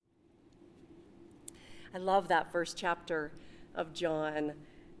I love that first chapter of John.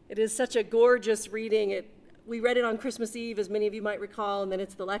 It is such a gorgeous reading. We read it on Christmas Eve, as many of you might recall, and then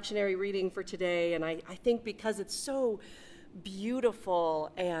it's the lectionary reading for today. And I think because it's so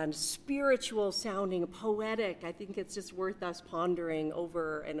beautiful and spiritual sounding, poetic, I think it's just worth us pondering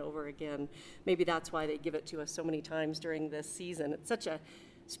over and over again. Maybe that's why they give it to us so many times during this season. It's such a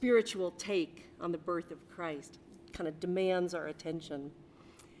spiritual take on the birth of Christ. It kind of demands our attention.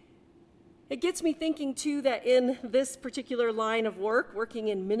 It gets me thinking, too, that in this particular line of work, working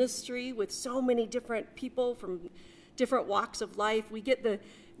in ministry with so many different people from different walks of life, we get the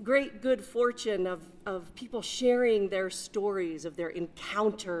great good fortune of people sharing their stories of their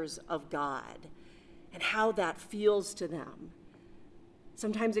encounters of God and how that feels to them.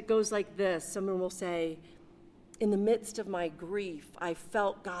 Sometimes it goes like this. Someone will say, "In the midst of my grief, I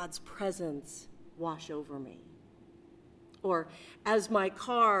felt God's presence wash over me." Or, as my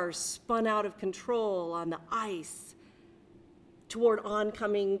car spun out of control on the ice toward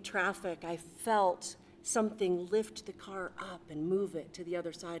oncoming traffic, I felt something lift the car up and move it to the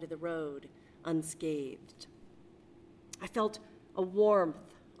other side of the road unscathed. I felt a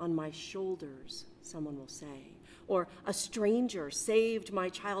warmth on my shoulders, someone will say. Or, a stranger saved my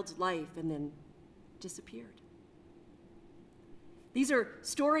child's life and then disappeared. These are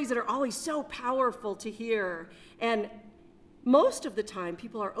stories that are always so powerful to hear, and most of the time,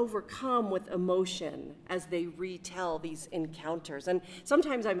 people are overcome with emotion as they retell these encounters. And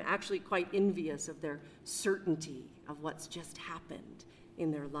sometimes I'm actually quite envious of their certainty of what's just happened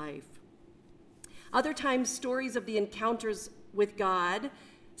in their life. Other times, stories of the encounters with God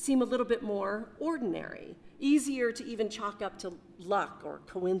seem a little bit more ordinary, easier to even chalk up to luck or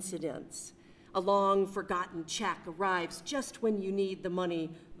coincidence. A long forgotten check arrives just when you need the money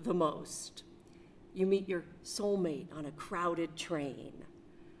the most. You meet your soulmate on a crowded train.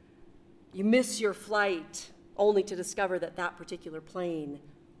 You miss your flight only to discover that that particular plane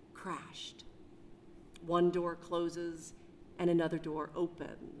crashed. One door closes and another door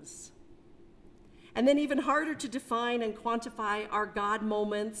opens. And then even harder to define and quantify are God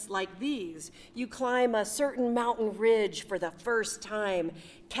moments like these. You climb a certain mountain ridge for the first time,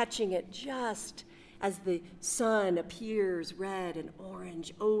 catching it just as the sun appears red and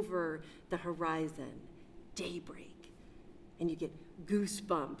orange over the horizon, daybreak, and you get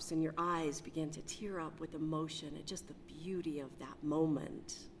goosebumps and your eyes begin to tear up with emotion at just the beauty of that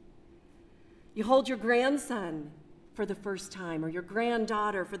moment. You hold your grandson for the first time or your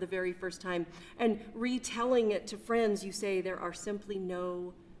granddaughter for the very first time, and retelling it to friends, you say there are simply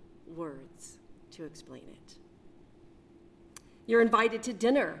no words to explain it. You're invited to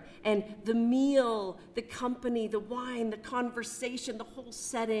dinner, and the meal, the company, the wine, the conversation, the whole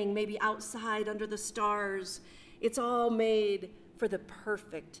setting, maybe outside under the stars, it's all made for the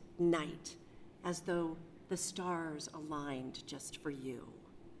perfect night, as though the stars aligned just for you.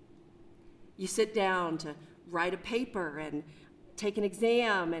 You sit down to write a paper and take an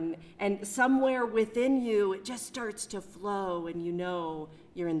exam, and somewhere within you, it just starts to flow, and you know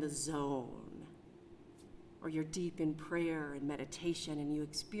you're in the zone. Or you're deep in prayer and meditation, and you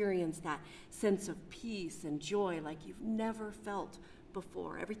experience that sense of peace and joy like you've never felt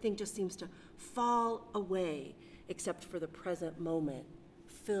before. Everything just seems to fall away except for the present moment,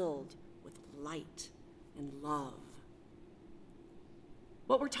 filled with light and love.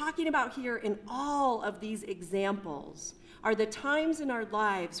 What we're talking about here in all of these examples are the times in our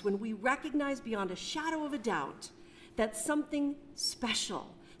lives when we recognize beyond a shadow of a doubt that something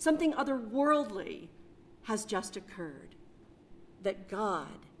special, something otherworldly has just occurred, that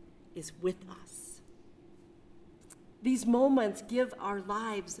God is with us. These moments give our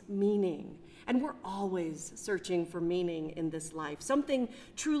lives meaning, and we're always searching for meaning in this life, something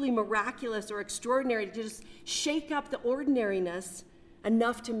truly miraculous or extraordinary to just shake up the ordinariness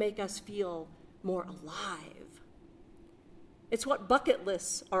enough to make us feel more alive. It's what bucket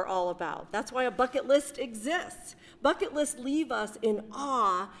lists are all about. That's why a bucket list exists. Bucket lists leave us in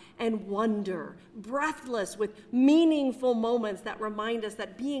awe and wonder, breathless with meaningful moments that remind us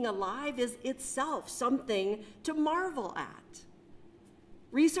that being alive is itself something to marvel at.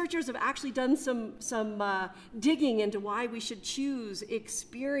 Researchers have actually done some digging into why we should choose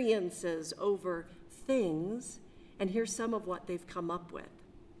experiences over things, and here's some of what they've come up with.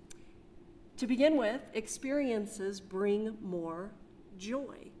 To begin with, experiences bring more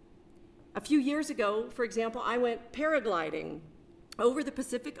joy. A few years ago, for example, I went paragliding over the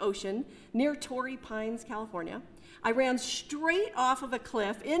Pacific Ocean near Torrey Pines, California. I ran straight off of a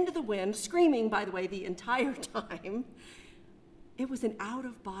cliff into the wind, screaming, by the way, the entire time. It was an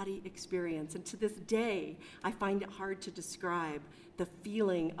out-of-body experience, and to this day, I find it hard to describe the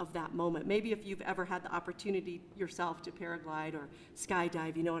feeling of that moment. Maybe if you've ever had the opportunity yourself to paraglide or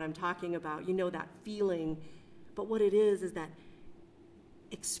skydive, you know what I'm talking about. You know that feeling. But what it is that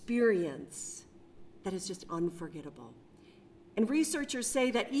experience that is just unforgettable. And researchers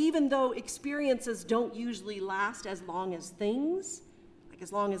say that even though experiences don't usually last as long as things, like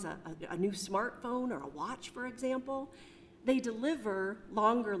as long as a new smartphone or a watch, for example, they deliver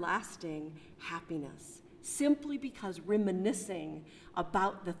longer lasting happiness simply because reminiscing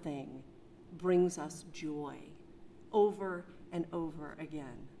about the thing brings us joy over and over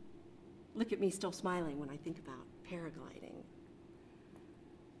again. Look at me still smiling when I think about paragliding.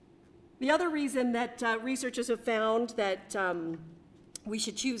 The other reason that researchers have found that we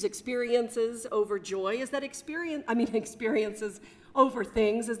should choose experiences over joy is that experiences over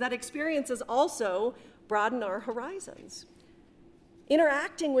things is that experiences also broaden our horizons.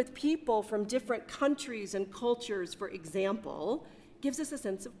 Interacting with people from different countries and cultures, for example, gives us a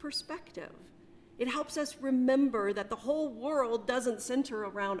sense of perspective. It helps us remember that the whole world doesn't center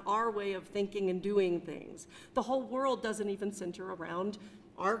around our way of thinking and doing things. The whole world doesn't even center around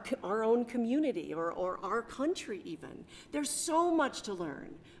our own community or our country even. There's so much to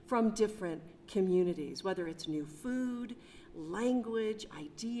learn from different communities, whether it's new food, language,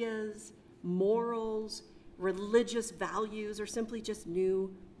 ideas, morals, religious values, or simply just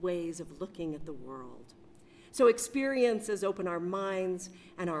new ways of looking at the world. So experiences open our minds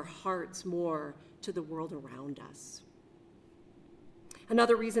and our hearts more to the world around us.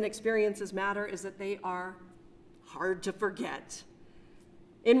 Another reason experiences matter is that they are hard to forget.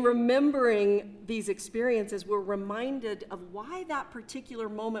 In remembering these experiences, we're reminded of why that particular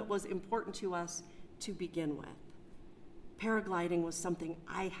moment was important to us to begin with. Paragliding was something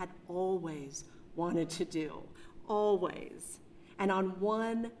I had always wanted to do, always. And on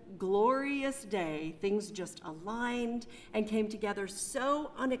one glorious day, things just aligned and came together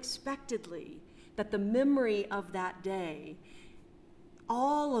so unexpectedly that the memory of that day,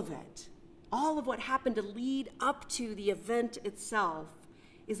 all of what happened to lead up to the event itself,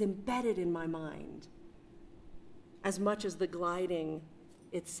 is embedded in my mind as much as the gliding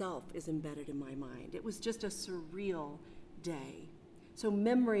itself is embedded in my mind. It was just a surreal day. So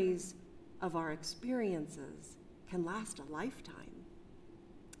memories of our experiences can last a lifetime.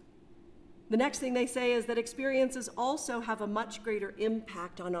 The next thing they say is that experiences also have a much greater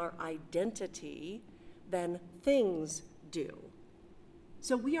impact on our identity than things do.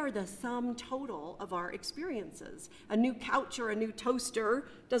 So we are the sum total of our experiences. A new couch or a new toaster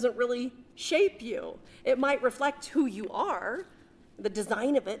doesn't really shape you. It might reflect who you are. The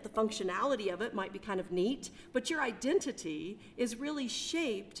design of it, the functionality of it might be kind of neat, but your identity is really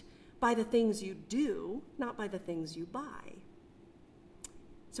shaped by the things you do, not by the things you buy.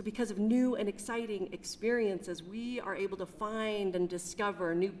 So because of new and exciting experiences, we are able to find and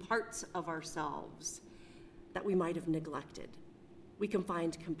discover new parts of ourselves that we might have neglected. We can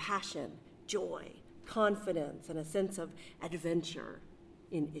find compassion, joy, confidence, and a sense of adventure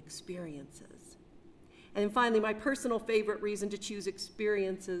in experiences. And then finally, my personal favorite reason to choose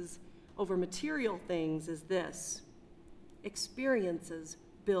experiences over material things is this: experiences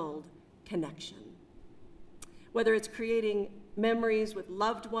build connection. Whether it's creating memories with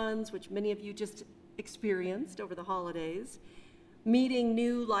loved ones, which many of you just experienced over the holidays, meeting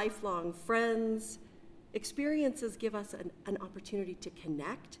new lifelong friends, experiences give us an opportunity to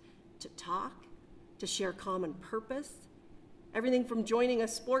connect, to talk, to share common purpose. Everything from joining a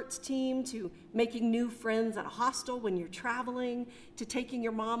sports team to making new friends at a hostel when you're traveling, to taking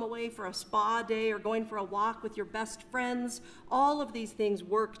your mom away for a spa day or going for a walk with your best friends. All of these things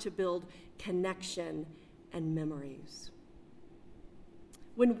work to build connection and memories.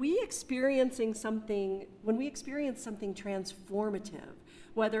 When we experience something transformative,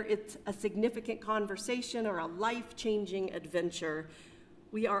 whether it's a significant conversation or a life-changing adventure,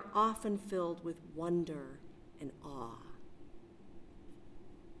 we are often filled with wonder and awe.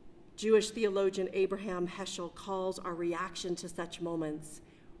 Jewish theologian Abraham Heschel calls our reaction to such moments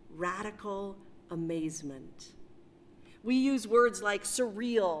radical amazement. We use words like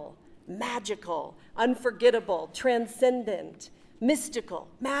surreal, magical, unforgettable, transcendent, mystical,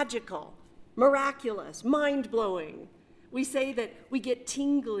 magical, miraculous, mind-blowing. We say that we get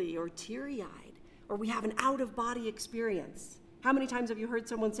tingly or teary-eyed, or we have an out-of-body experience. How many times have you heard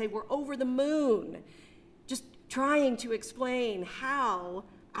someone say, we're over the moon, just trying to explain how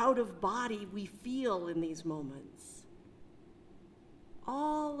out of body we feel in these moments?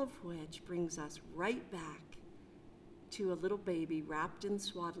 All of which brings us right back to a little baby wrapped in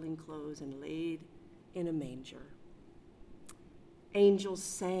swaddling clothes and laid in a manger. Angels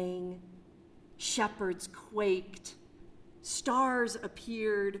sang, shepherds quaked, stars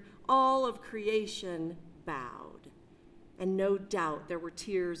appeared, all of creation bowed. And no doubt there were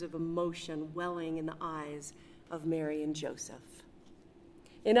tears of emotion welling in the eyes of Mary and Joseph.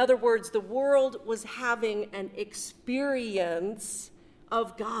 In other words, the world was having an experience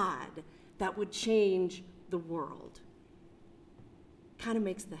of God that would change the world. Kind of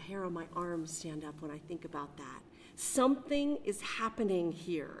makes the hair on my arms stand up when I think about that. Something is happening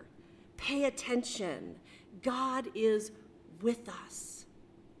here. Pay attention. God is with us.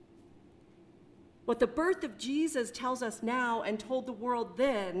 What the birth of Jesus tells us now and told the world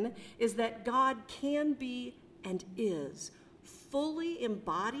then is that God can be and is fully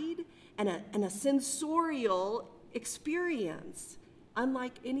embodied and a sensorial experience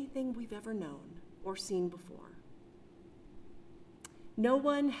unlike anything we've ever known or seen before. No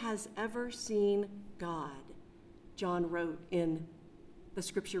one has ever seen God, John wrote in the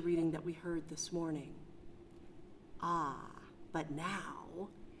scripture reading that we heard this morning. But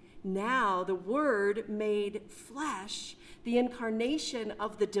now the Word made flesh, the incarnation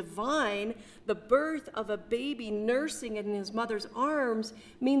of the divine, the birth of a baby nursing in his mother's arms,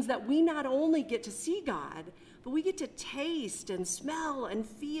 means that we not only get to see God, but we get to taste and smell and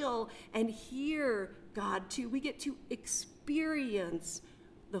feel and hear God too. We get to experience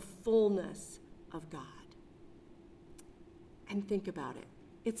the fullness of God. And think about it.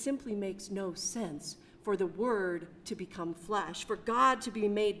 It simply makes no sense for the Word to become flesh, for God to be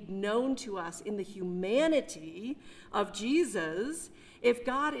made known to us in the humanity of Jesus, if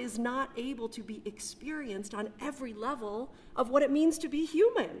God is not able to be experienced on every level of what it means to be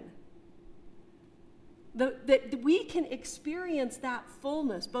human. That we can experience that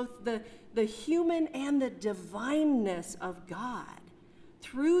fullness, both the human and the divineness of God.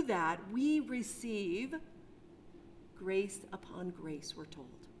 Through that, we receive grace upon grace, we're told.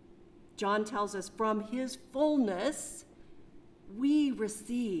 John tells us from his fullness, we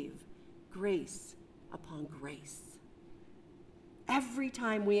receive grace upon grace. Every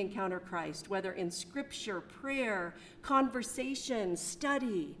time we encounter Christ, whether in scripture, prayer, conversation,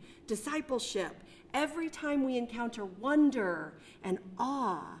 study, discipleship, every time we encounter wonder and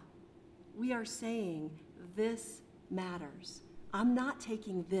awe, we are saying, this matters. I'm not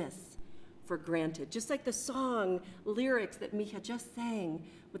taking this for granted. Just like the song lyrics that Micha just sang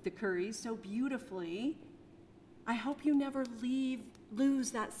with the Currys so beautifully, I hope you never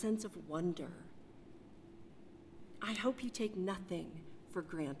lose that sense of wonder. I hope you take nothing for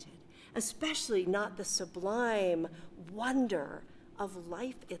granted, especially not the sublime wonder of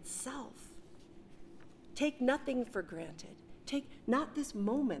life itself. Take nothing for granted. Take not this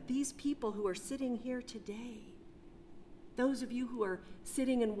moment, these people who are sitting here today. Those of you who are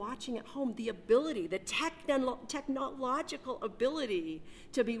sitting and watching at home, the ability, the technological ability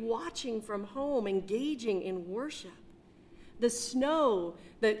to be watching from home, engaging in worship. The snow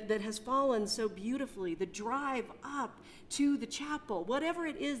that has fallen so beautifully, the drive up to the chapel, whatever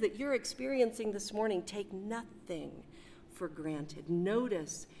it is that you're experiencing this morning, take nothing for granted.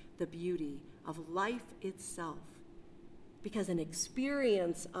 Notice the beauty of life itself, because an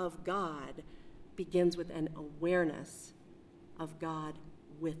experience of God begins with an awareness of God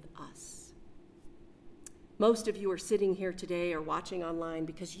with us. Most of you are sitting here today or watching online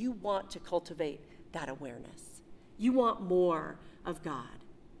because you want to cultivate that awareness. You want more of God.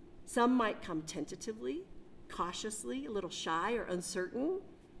 Some might come tentatively, cautiously, a little shy or uncertain.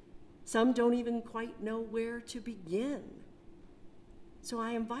 Some don't even quite know where to begin. So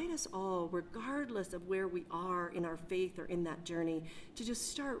I invite us all, regardless of where we are in our faith or in that journey, to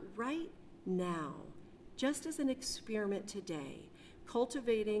just start right now, just as an experiment today,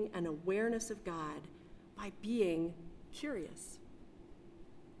 cultivating an awareness of God by being curious.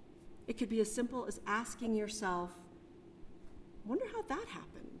 It could be as simple as asking yourself, I wonder how that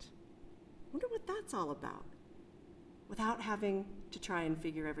happened. I wonder what that's all about, without having to try and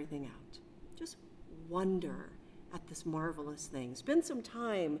figure everything out. Just wonder at this marvelous thing. Spend some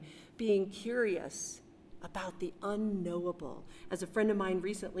time being curious about the unknowable. As a friend of mine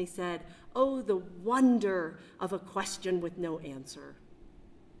recently said, oh, the wonder of a question with no answer.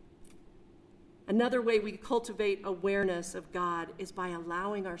 Another way we cultivate awareness of God is by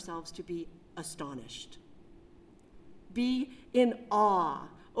allowing ourselves to be astonished. Be in awe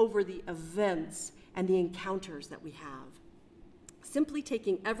over the events and the encounters that we have. Simply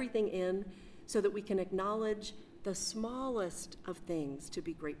taking everything in so that we can acknowledge the smallest of things to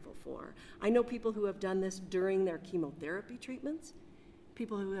be grateful for. I know people who have done this during their chemotherapy treatments,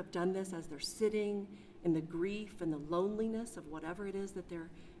 people who have done this as they're sitting in the grief and the loneliness of whatever it is that they're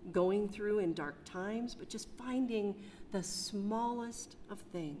going through in dark times, but just finding the smallest of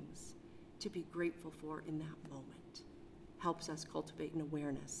things to be grateful for in that moment helps us cultivate an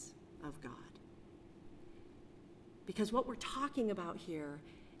awareness of God. Because what we're talking about here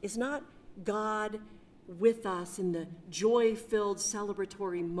is not God with us in the joy-filled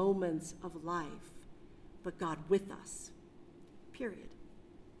celebratory moments of life, but God with us, period.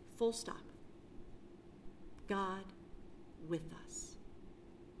 Full stop. God with us.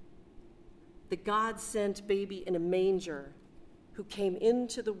 The God-sent baby in a manger who came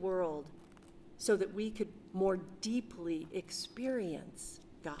into the world so that we could more deeply experience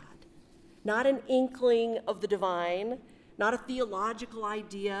God. Not an inkling of the divine, not a theological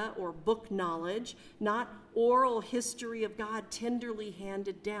idea or book knowledge, not oral history of God tenderly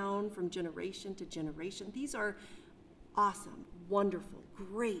handed down from generation to generation. These are awesome, wonderful,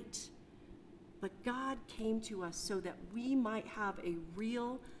 great. But God came to us so that we might have a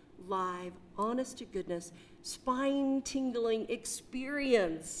real, live, honest-to-goodness, spine-tingling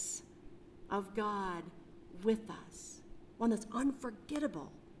experience of God with us, one that's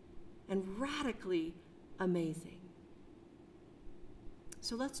unforgettable and radically amazing.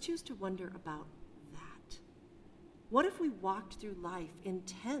 So let's choose to wonder about that. What if we walked through life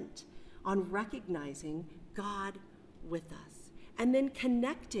intent on recognizing God with us and then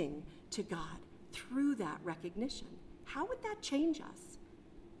connecting to God through that recognition? How would that change us?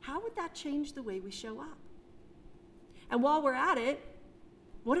 How would that change the way we show up? And while we're at it,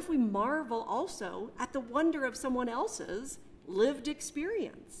 what if we marvel also at the wonder of someone else's lived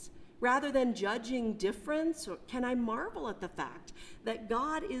experience? Rather than judging difference, or can I marvel at the fact that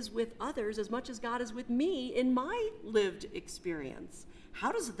God is with others as much as God is with me in my lived experience?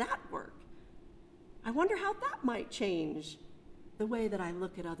 How does that work? I wonder how that might change the way that I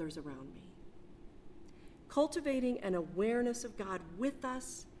look at others around me. Cultivating an awareness of God with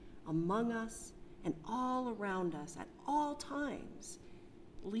us, among us, and all around us at all times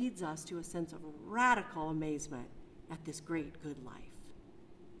leads us to a sense of radical amazement at this great good life.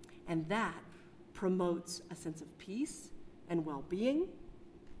 And that promotes a sense of peace and well-being,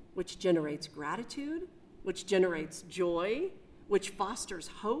 which generates gratitude, which generates joy, which fosters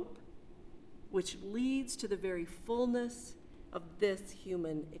hope, which leads to the very fullness of this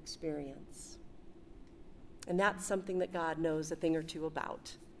human experience. And that's something that God knows a thing or two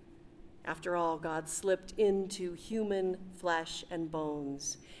about. After all, God slipped into human flesh and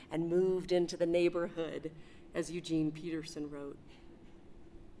bones and moved into the neighborhood, as Eugene Peterson wrote.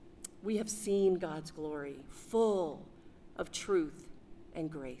 We have seen God's glory, full of truth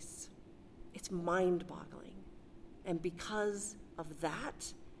and grace. It's mind-boggling. And because of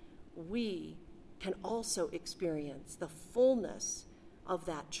that, we can also experience the fullness of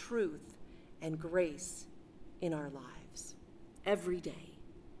that truth and grace in our lives. Every day,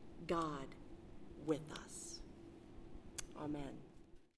 God with us. Amen.